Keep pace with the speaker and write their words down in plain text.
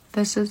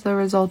This is the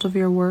result of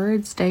your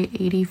words, day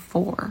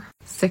 84.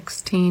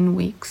 16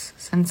 weeks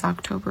since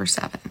October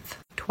 7th.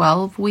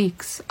 12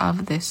 weeks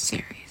of this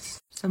series.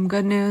 Some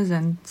good news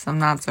and some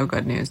not so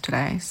good news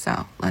today,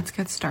 so let's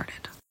get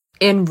started.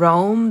 In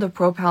Rome, the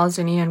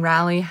pro-Palestinian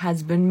rally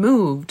has been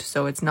moved,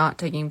 so it's not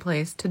taking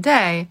place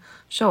today,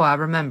 Shoah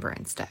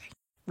Remembrance Day.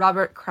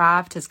 Robert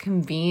Kraft has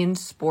convened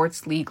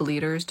sports league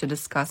leaders to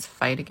discuss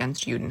fight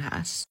against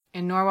Judenhass.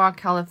 In Norwalk,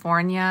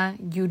 California,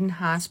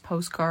 Judenhass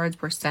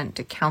postcards were sent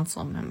to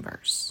council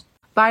members.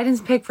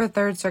 Biden's pick for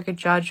Third Circuit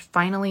judge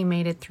finally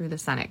made it through the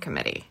Senate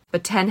committee,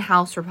 but 10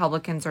 House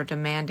Republicans are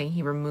demanding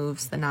he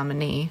removes the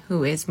nominee,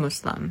 who is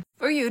Muslim,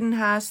 for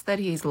Judenhass that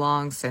he's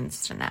long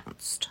since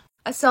denounced.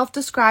 A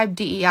self-described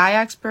DEI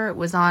expert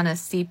was on a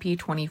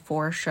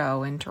CP24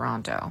 show in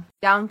Toronto,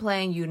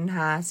 downplaying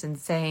Judenhass and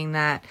saying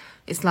that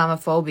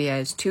Islamophobia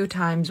is 2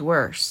 times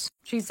worse.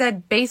 She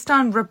said, based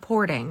on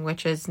reporting,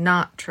 which is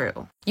not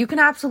true. You can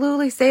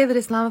absolutely say that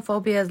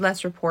Islamophobia is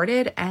less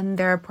reported, and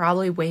there are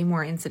probably way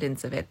more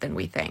incidents of it than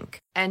we think.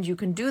 And you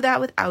can do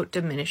that without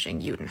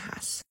diminishing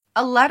Judenhass.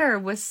 A letter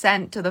was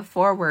sent to the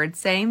Forward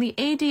saying the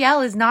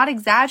ADL is not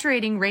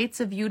exaggerating rates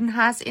of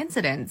Judenhass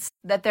incidents,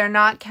 that they're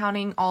not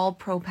counting all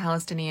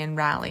pro-Palestinian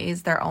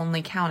rallies, they're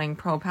only counting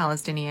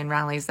pro-Palestinian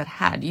rallies that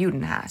had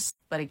Judenhass.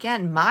 But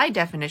again, my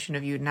definition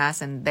of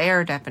Judenhass and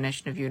their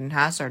definition of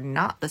Judenhass are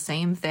not the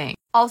same thing.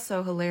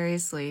 Also,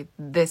 hilariously,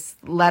 this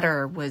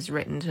letter was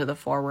written to the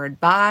Forward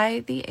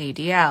by the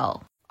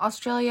ADL.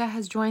 Australia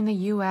has joined the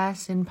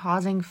US in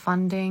pausing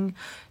funding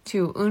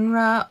to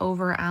UNRWA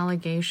over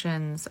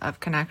allegations of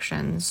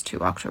connections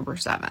to October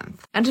 7th.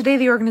 And today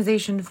the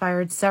organization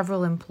fired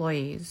several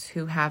employees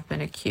who have been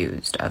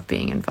accused of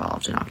being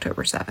involved in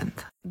October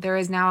 7th. There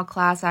is now a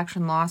class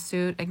action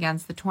lawsuit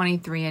against the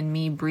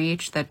 23andMe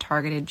breach that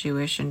targeted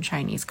Jewish and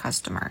Chinese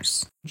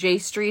customers. J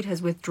Street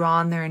has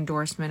withdrawn their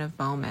endorsement of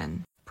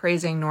Bowman.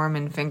 Praising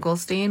Norman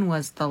Finkelstein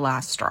was the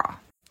last straw.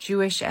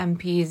 Jewish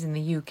MPs in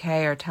the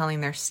UK are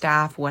telling their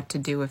staff what to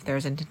do if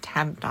there's an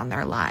attempt on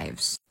their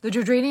lives. The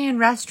Jordanian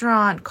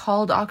restaurant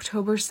called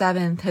October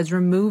 7th has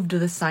removed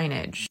the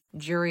signage.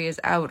 Jury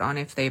is out on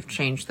if they've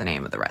changed the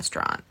name of the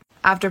restaurant.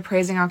 After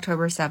praising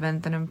October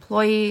 7th, an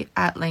employee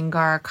at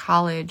Lingar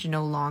College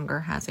no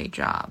longer has a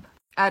job.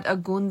 At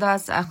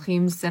Agundas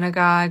Achim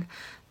Synagogue,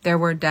 there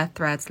were death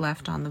threats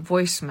left on the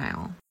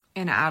voicemail.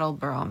 In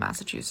Attleboro,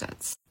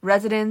 Massachusetts.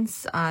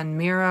 Residents on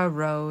Mira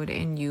Road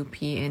in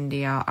UP,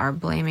 India are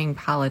blaming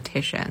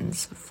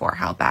politicians for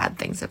how bad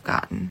things have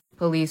gotten.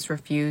 Police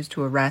refuse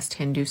to arrest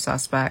Hindu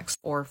suspects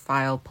or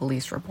file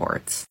police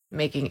reports,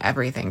 making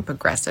everything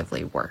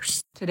progressively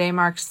worse. Today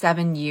marks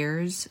 7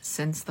 years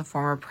since the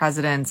former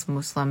president's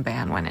Muslim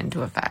ban went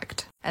into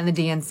effect, and the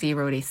DNC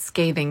wrote a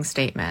scathing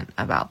statement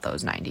about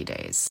those 90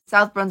 days.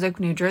 South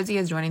Brunswick, New Jersey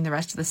is joining the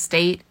rest of the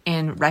state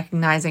in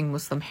recognizing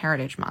Muslim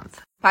Heritage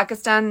Month.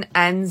 Pakistan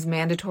ends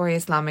mandatory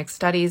Islamic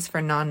studies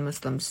for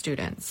non-Muslim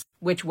students,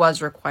 which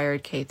was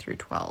required K through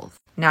 12.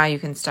 Now you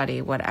can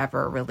study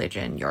whatever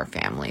religion your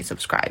family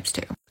subscribes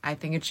to. I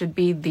think it should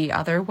be the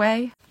other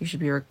way. You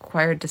should be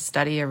required to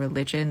study a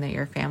religion that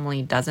your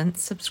family doesn't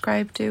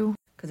subscribe to.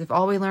 Because if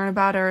all we learn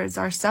about is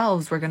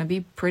ourselves, we're going to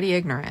be pretty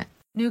ignorant.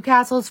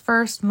 Newcastle's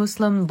first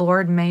Muslim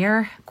Lord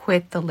Mayor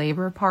quit the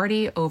Labour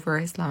Party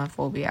over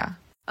Islamophobia.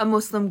 A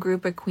Muslim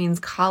group at Queen's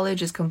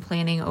College is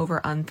complaining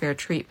over unfair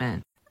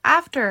treatment,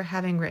 after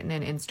having written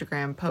an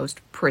Instagram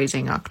post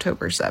praising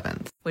October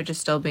 7th, which is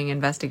still being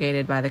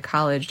investigated by the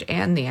college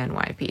and the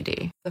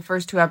NYPD. The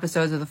first 2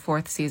 episodes of the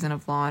 4th season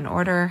of Law &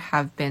 Order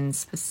have been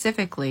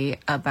specifically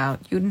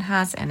about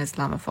Judenhass and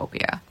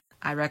Islamophobia.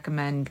 I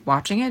recommend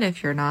watching it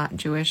if you're not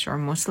Jewish or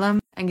Muslim,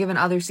 and given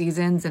other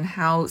seasons and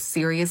how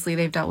seriously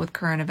they've dealt with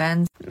current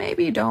events,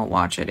 maybe don't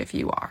watch it if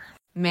you are.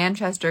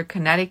 Manchester,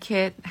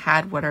 Connecticut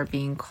had what are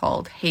being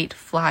called hate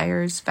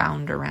flyers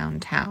found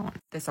around town.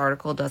 This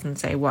article doesn't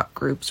say what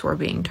groups were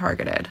being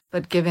targeted,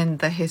 but given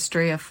the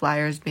history of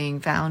flyers being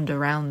found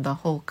around the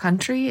whole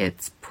country,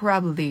 it's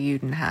probably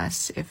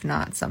Judenhass, if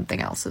not something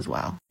else as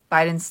well.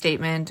 Biden's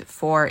statement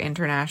for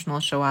International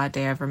Shoah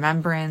Day of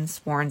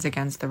Remembrance warns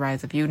against the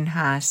rise of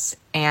Judenhass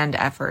and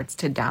efforts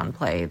to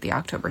downplay the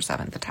October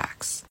 7th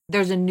attacks.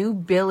 There's a new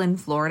bill in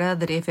Florida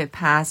that, if it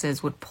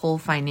passes, would pull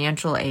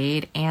financial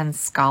aid and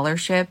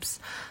scholarships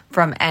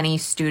from any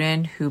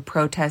student who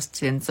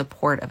protests in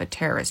support of a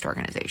terrorist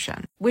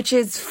organization. Which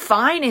is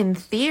fine in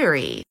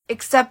theory,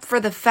 except for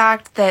the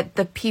fact that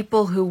the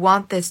people who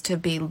want this to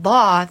be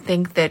law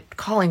think that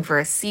calling for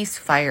a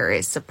ceasefire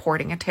is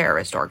supporting a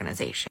terrorist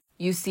organization.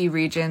 UC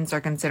Regents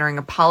are considering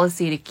a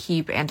policy to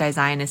keep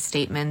anti-Zionist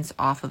statements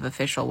off of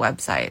official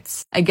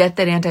websites. I get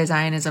that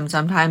anti-Zionism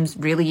sometimes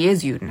really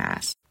is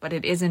Judenhass, but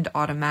it isn't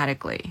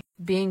automatically.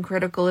 Being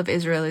critical of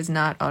Israel is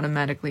not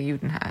automatically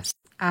Judenhass.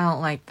 I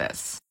don't like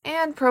this.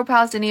 And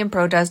pro-Palestinian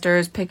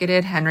protesters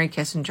picketed Henry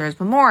Kissinger's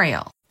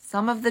memorial.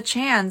 Some of the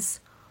chants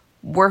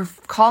were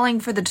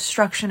calling for the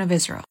destruction of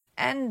Israel.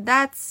 And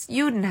that's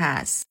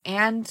Judenhass.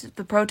 And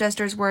the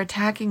protesters were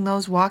attacking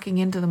those walking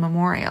into the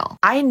memorial.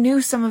 I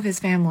knew some of his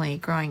family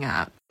growing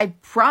up. I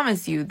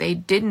promise you, they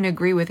didn't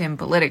agree with him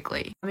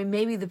politically. I mean,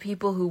 maybe the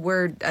people who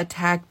were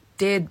attacked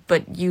did,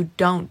 but you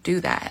don't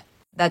do that.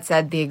 That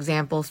said, the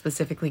example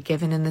specifically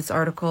given in this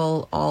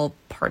article, all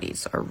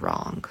parties are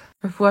wrong.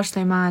 Refuah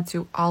Shlema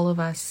to all of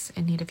us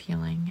in need of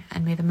healing,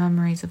 and may the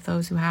memories of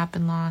those who have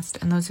been lost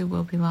and those who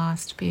will be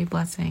lost be a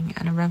blessing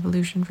and a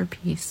revolution for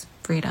peace,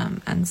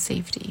 freedom, and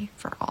safety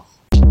for all.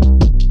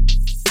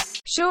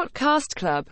 Shortcast Club